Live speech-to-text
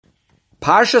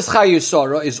Parshas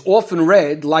Chayei is often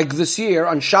read, like this year,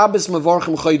 on Shabbos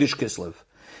Mevorchim Chodesh Kislev.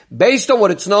 Based on what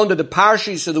it's known that the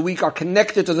parshas of the week are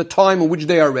connected to the time in which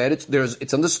they are read,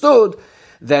 it's understood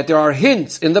that there are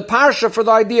hints in the parsha for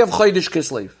the idea of Chodesh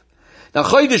Kislev. Now,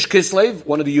 Chodesh Kislev,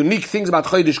 one of the unique things about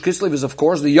Chodesh Kislev is, of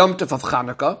course, the Yom Tov of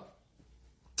Chanukah.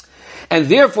 And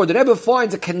therefore, the Rebbe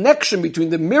finds a connection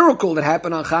between the miracle that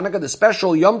happened on Chanukah, the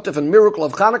special Yom Tov and miracle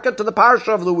of Chanukah, to the parsha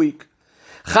of the week.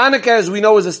 Chanukah, as we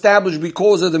know, is established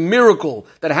because of the miracle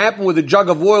that happened with a jug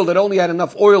of oil that only had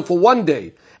enough oil for one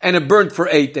day, and it burnt for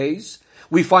 8 days.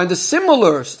 We find a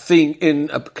similar thing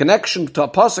in a connection to a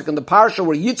pasuk in the parsha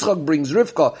where Yitzchak brings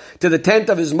Rivka to the tent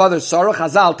of his mother Sarah.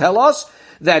 Chazal tell us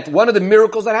that one of the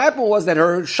miracles that happened was that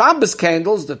her Shabbos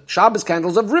candles, the Shabbos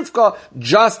candles of Rivka,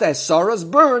 just as Sarah's,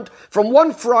 burnt from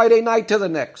one Friday night to the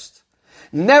next.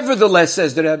 Nevertheless,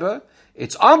 says the Rebbe,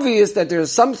 it's obvious that there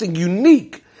is something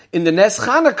unique in the Nes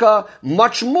Chanukah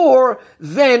much more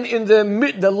than in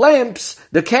the lamps,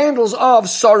 the candles of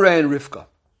Sarah and Rivka.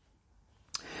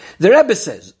 The Rebbe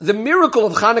says, the miracle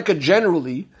of Chanukah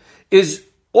generally is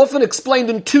often explained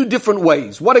in two different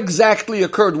ways. What exactly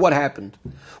occurred, what happened?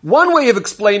 One way of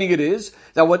explaining it is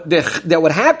that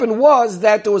what happened was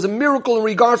that there was a miracle in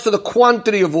regards to the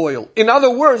quantity of oil. In other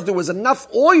words, there was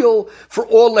enough oil for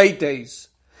all 8 days.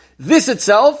 This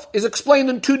itself is explained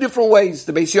in two different ways,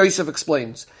 the Beis Yosef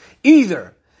explains.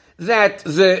 Either that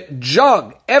the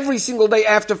jug, every single day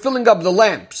after filling up the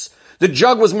lamps, the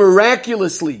jug was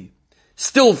miraculously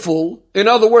still full. In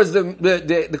other words,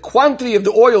 the quantity of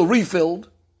the oil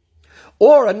refilled.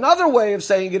 Or another way of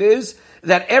saying it is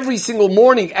that every single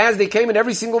morning as they came in,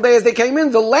 every single day as they came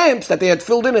in, the lamps that they had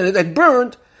filled in and it had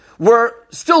burned were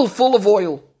still full of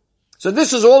oil. So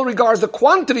this is all regards the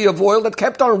quantity of oil that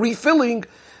kept on refilling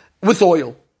with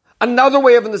oil. Another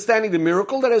way of understanding the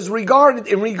miracle that is regarded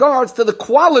in regards to the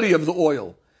quality of the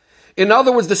oil. In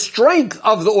other words, the strength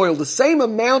of the oil, the same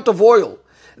amount of oil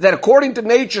that according to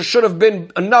nature should have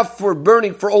been enough for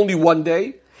burning for only 1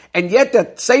 day, and yet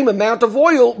that same amount of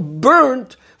oil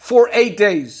burned for 8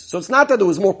 days. So it's not that there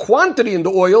was more quantity in the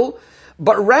oil,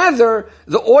 but rather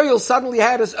the oil suddenly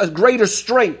had a greater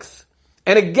strength.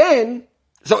 And again,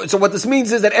 so what this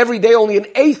means is that every day only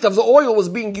 1/8 of the oil was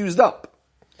being used up.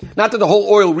 Not that the whole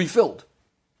oil refilled.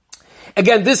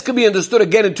 Again, this can be understood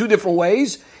again in two different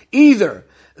ways. Either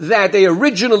that they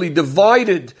originally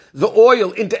divided the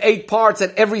oil into 8 parts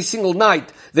and every single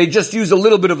night they just used a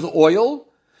little bit of the oil,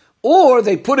 or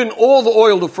they put in all the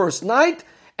oil the first night,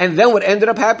 and then what ended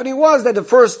up happening was that the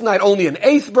first night only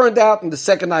 1/8 burned out, and the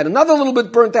second night another little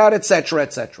bit burnt out, etc.,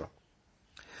 etc.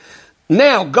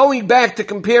 Now, going back to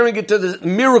comparing it to the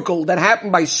miracle that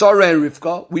happened by Sarah and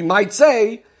Rivka, we might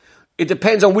say it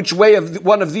depends on which way of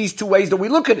one of these two ways that we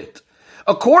look at it.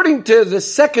 According to the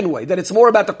second way, that it's more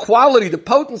about the quality, the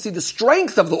potency, the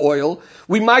strength of the oil,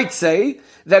 we might say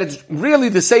that it's really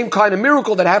the same kind of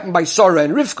miracle that happened by Sarah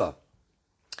and Rivka.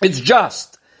 It's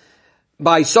just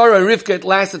by Sarah and Rivka it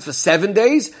lasted for 7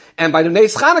 days, and by the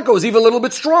Nes Chanukah it was even a little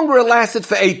bit stronger, it lasted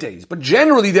for 8 days. But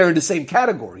generally they're in the same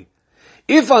category.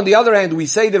 If on the other hand we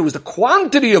say that it was the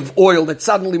quantity of oil that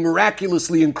suddenly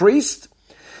miraculously increased,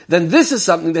 then this is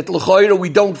something that l'chayra we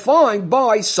don't find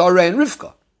by Sarah and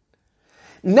Rivka.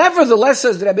 Nevertheless,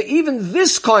 says the Rebbe, even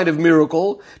this kind of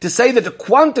miracle, to say that the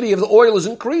quantity of the oil is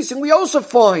increasing, we also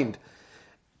find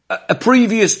a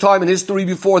previous time in history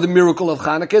before the miracle of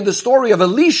Chanukah, in the story of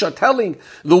Elisha telling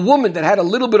the woman that had a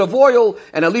little bit of oil,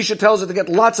 and Elisha tells her to get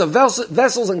lots of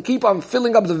vessels and keep on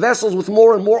filling up the vessels with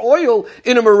more and more oil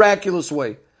in a miraculous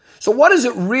way. So what is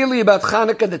it really about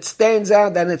Chanukah that stands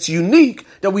out and it's unique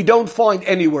that we don't find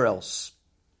anywhere else?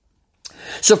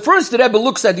 So first the Rebbe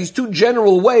looks at these two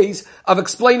general ways of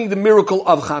explaining the miracle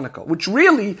of Chanukah, which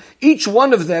really, each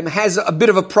one of them has a bit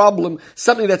of a problem,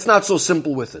 something that's not so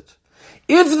simple with it.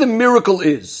 If the miracle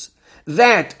is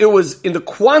that it was in the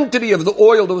quantity of the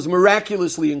oil that was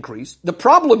miraculously increased, the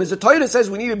problem is the Torah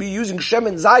says we need to be using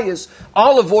Shemen Zayis,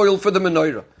 olive oil, for the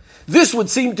menorah. This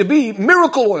would seem to be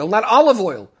miracle oil, not olive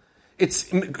oil. It's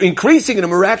increasing in a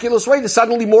miraculous way, there's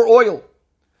suddenly more oil.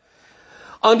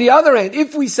 On the other hand,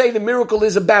 if we say the miracle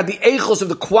is about the eichos of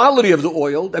the quality of the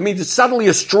oil, that means it's suddenly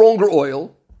a stronger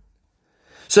oil.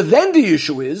 So then the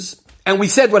issue is, and we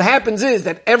said what happens is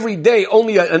that every day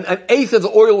only an 1/8 of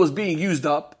the oil was being used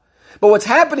up. But what's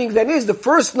happening then is the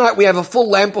first night we have a full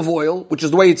lamp of oil, which is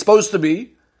the way it's supposed to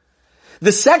be.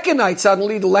 The second night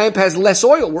suddenly the lamp has less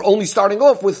oil. We're only starting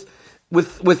off with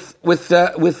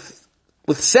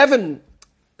seven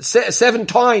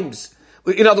times.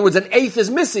 In other words, 1/8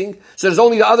 is missing, so there's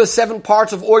only the other 7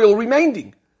 parts of oil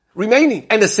remaining. remaining.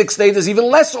 And the sixth day, there's even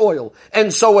less oil.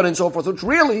 And so on and so forth. Which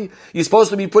really, you're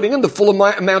supposed to be putting in the full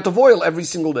amount of oil every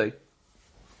single day.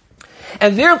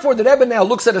 And therefore, the Rebbe now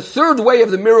looks at a third way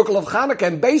of the miracle of Hanukkah,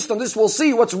 and based on this, we'll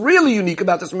see what's really unique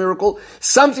about this miracle,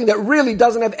 something that really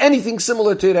doesn't have anything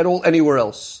similar to it at all anywhere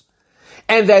else.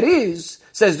 And that is,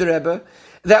 says the Rebbe,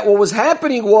 that what was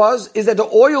happening is that the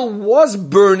oil was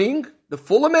burning, the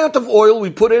full amount of oil we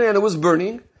put in and it was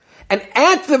burning, and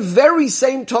at the very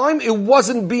same time, it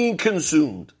wasn't being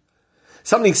consumed.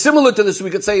 Something similar to this we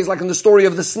could say is like in the story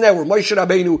of the sneh, where Moshe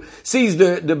Rabbeinu sees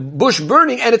the bush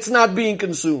burning and it's not being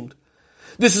consumed.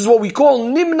 This is what we call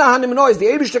nimna hanimnois. The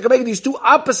Eibishter can make these two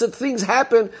opposite things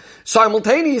happen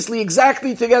simultaneously,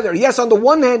 exactly together. Yes, on the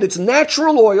one hand, it's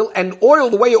natural oil, and oil,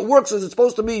 the way it works is it's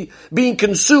supposed to be being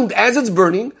consumed as it's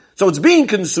burning, so it's being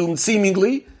consumed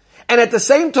seemingly, and at the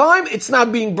same time, it's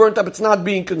not being burnt up, it's not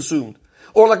being consumed.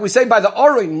 Or like we say by the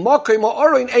Orein, Mokim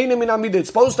Orein Einem Min Amida, it's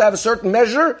supposed to have a certain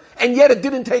measure, and yet it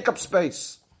didn't take up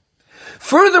space.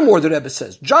 Furthermore, the Rebbe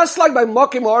says, just like by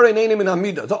Mokim Orein Einem Min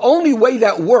Amida, the only way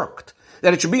that worked,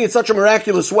 that it should be in such a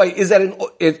miraculous way, is that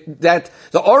that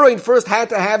the Orein first had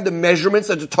to have the measurements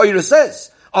that the Torah says.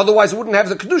 Otherwise, it wouldn't have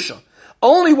the Kedusha.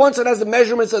 Only once it has the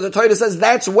measurements that the Torah says,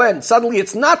 that's when suddenly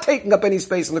it's not taking up any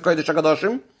space in the Kodesh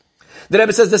HaKadoshim. The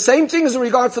Rebbe says the same thing is in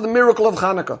regard to the miracle of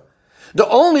Hanukkah. The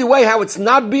only way how it's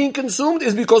not being consumed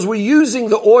is because we're using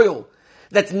the oil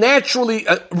that's naturally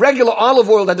regular olive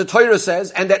oil that the Torah says,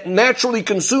 and that naturally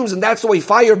consumes, and that's the way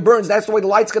fire burns, that's the way the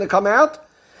light's going to come out.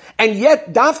 And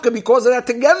yet, dafka, because of that,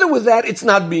 together with that, it's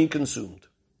not being consumed.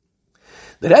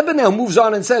 The Rebbe now moves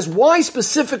on and says, why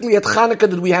specifically at Hanukkah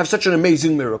did we have such an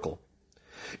amazing miracle?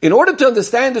 In order to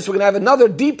understand this, we're going to have another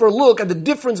deeper look at the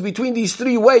difference between these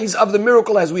three ways of the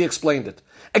miracle as we explained it.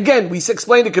 Again, we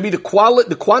explained it could be the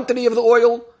quantity of the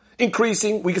oil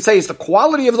increasing. We could say it's the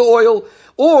quality of the oil,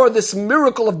 or this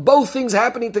miracle of both things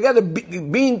happening together,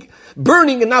 being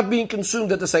burning and not being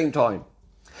consumed at the same time.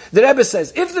 The Rebbe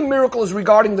says, if the miracle is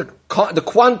regarding the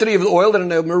quantity of the oil, that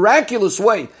in a miraculous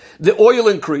way, the oil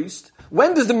increased,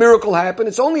 when does the miracle happen?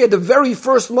 It's only at the very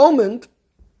first moment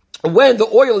when the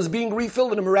oil is being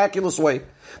refilled in a miraculous way.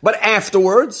 But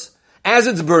afterwards, as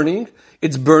it's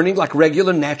burning like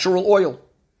regular natural oil.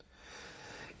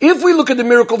 If we look at the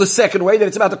miracle the second way, that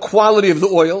it's about the quality of the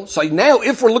oil, so now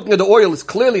if we're looking at the oil, it's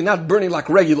clearly not burning like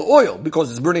regular oil,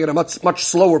 because it's burning at a much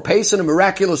slower pace in a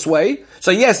miraculous way. So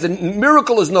yes, the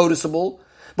miracle is noticeable,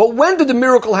 but when did the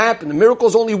miracle happen? The miracle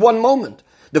is only one moment.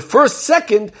 The first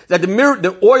second that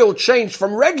the oil changed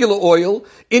from regular oil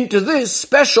into this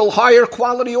special higher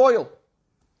quality oil.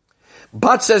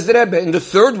 But, says the Rebbe, in the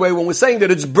third way, when we're saying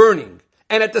that it's burning,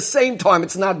 and at the same time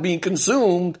it's not being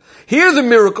consumed, here the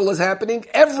miracle is happening.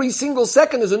 Every single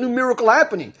second is a new miracle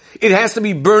happening. It has to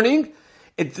be burning,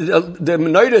 the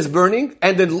menorah is burning,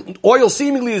 and the oil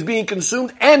seemingly is being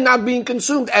consumed and not being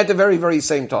consumed at the very, very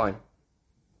same time.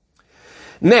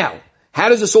 Now, how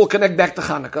does this all connect back to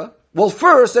Hanukkah? Well,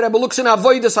 first, the Rebbe looks in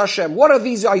Avodas Hashem. What are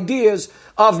these ideas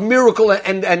of miracle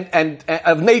and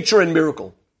of nature and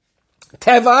miracle?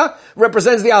 Teva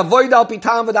represents the avodah al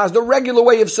pitam v'das, the regular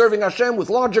way of serving Hashem with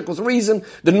logic, with reason,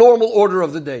 the normal order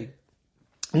of the day.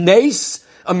 Nes,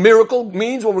 a miracle,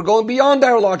 means when we're going beyond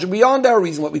our logic, beyond our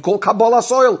reason, what we call Kabbalah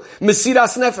soil,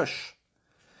 Mesiras Nefesh.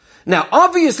 Now,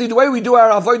 obviously, the way we do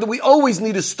our avodah, we always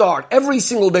need to start every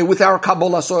single day with our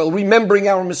Kabbalah soil, remembering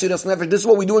our Mesiras Nefesh. This is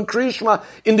what we do in Kriya Shema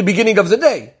in the beginning of the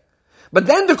day. But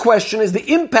then the question is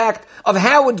the impact of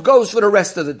how it goes for the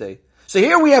rest of the day. So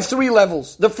here we have three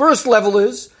levels. The first level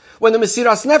is when the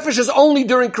Mesiras Nefesh is only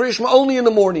during Kriya Shema, only in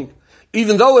the morning.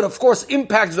 Even though it, of course,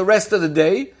 impacts the rest of the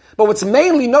day. But what's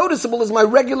mainly noticeable is my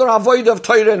regular avodah of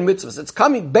Torah and mitzvahs. It's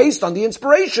coming based on the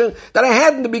inspiration that I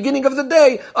had in the beginning of the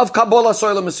day of Kabbalah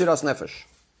Soil and Mesiras Nefesh.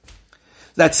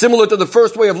 That's similar to the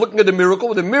first way of looking at the miracle.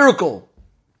 With the miracle,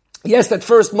 yes, that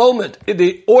first moment,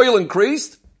 the oil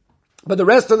increased, but the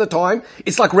rest of the time,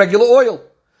 it's like regular oil.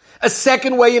 A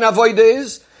second way in avodah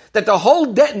is that the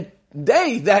whole day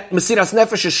that Mesiras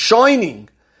Nefesh is shining.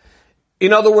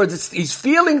 In other words, he's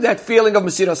feeling that feeling of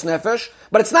Mesiras Nefesh,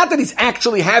 but it's not that he's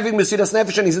actually having Mesiras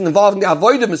Nefesh and he's involved in the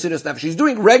avodah of Mesiras Nefesh. He's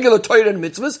doing regular Torah and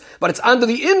mitzvahs, but it's under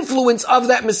the influence of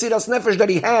that Mesiras Nefesh that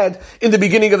he had in the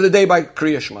beginning of the day by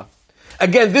Kriya Shema.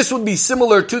 Again, this would be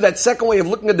similar to that second way of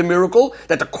looking at the miracle,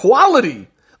 that the quality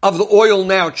of the oil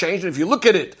now changed. And if you look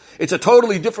at it, it's a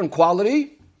totally different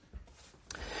quality.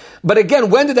 But again,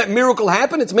 when did that miracle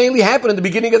happen? It's mainly happened in the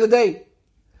beginning of the day.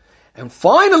 And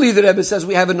finally, the Rebbe says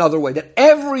we have another way, that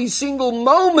every single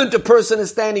moment a person is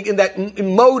standing in that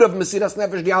mode of Mesiras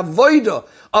Nefesh, the avodah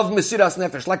of Mesiras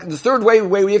Nefesh, like the third way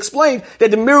we explained,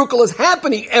 that the miracle is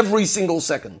happening every single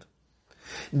second.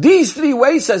 These three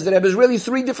ways, says the Rebbe, is really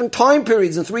three different time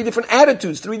periods and three different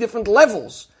attitudes, three different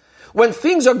levels. When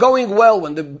things are going well,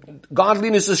 when the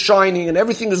godliness is shining and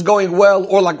everything is going well,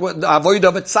 or like the avodah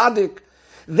of a tzaddik,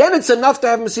 then it's enough to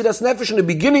have Mesiras Nefesh in the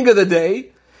beginning of the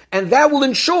day, and that will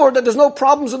ensure that there's no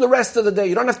problems in the rest of the day.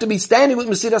 You don't have to be standing with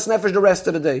Mesiras Nefesh the rest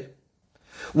of the day.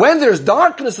 When there's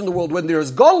darkness in the world, when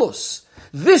there's golus,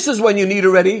 this is when you need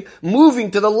already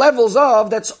moving to the levels of,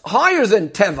 that's higher than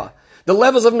Teva, the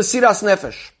levels of Mesiras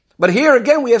Nefesh. But here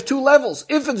again we have two levels.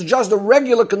 If it's just the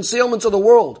regular concealments of the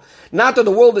world, not that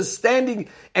the world is standing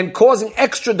and causing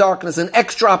extra darkness and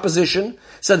extra opposition,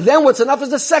 so then what's enough is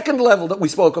the second level that we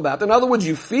spoke about. In other words,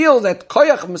 you feel that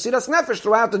koyach of Mesiras Nefesh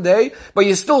throughout the day, but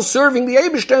you're still serving the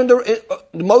Eibishter,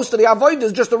 and most of the avodah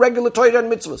is just the regular Torah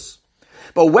and mitzvahs.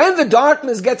 But when the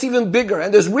darkness gets even bigger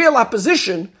and there's real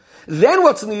opposition, then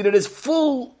what's needed is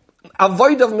full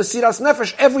avodah of Mesiras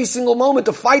Nefesh every single moment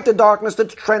to fight the darkness, to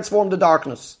transform the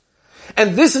darkness.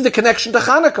 And this is the connection to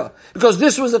Hanukkah, because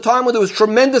this was the time when there was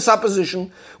tremendous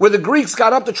opposition, where the Greeks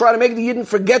got up to try to make the Yidden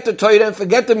forget the Torah and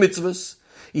forget the mitzvahs.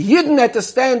 Yidden had to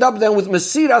stand up then with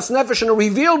Mesiras Nefesh in a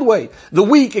revealed way, the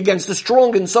weak against the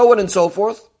strong and so on and so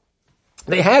forth.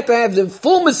 They had to have the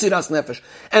full Mesiras Nefesh.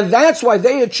 And that's why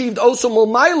they achieved also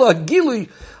Mulmaila, Gili,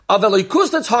 of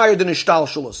Elikus that's higher than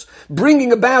Ishtalshalos,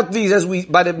 bringing about these,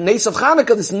 by the Nes of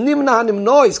Chanukah, this Nimna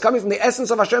Nimnois, coming from the essence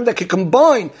of Hashem, that can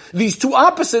combine these two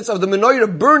opposites of the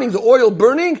menorah burning, the oil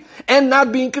burning, and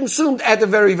not being consumed at the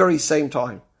very, very same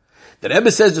time. The Rebbe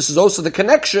says this is also the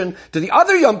connection to the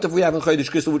other Yom Tov we have in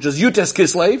Chodesh Kislev, which is Yutes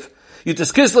Kislev.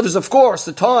 Yutes Kislev is, of course,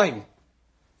 the time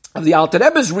of the Alter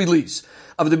Rebbe's release,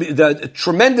 of the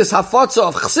tremendous Hafatza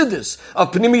of Chassidus,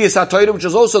 of Pnimiyas HaTorah, which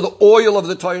is also the oil of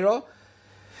the Torah.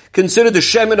 Consider the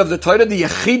shemen of the Torah, the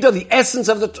yechida, the essence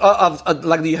of the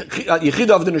like the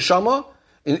yechida of the neshama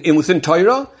within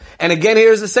Torah. And again,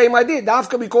 here's the same idea.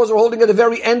 Dafka, because we're holding at the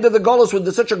very end of the galus with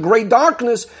such a great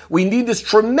darkness, we need this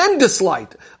tremendous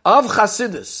light of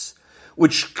Chassidus,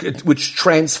 which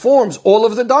transforms all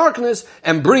of the darkness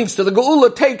and brings to the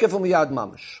geula take it from Yad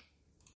Mamash.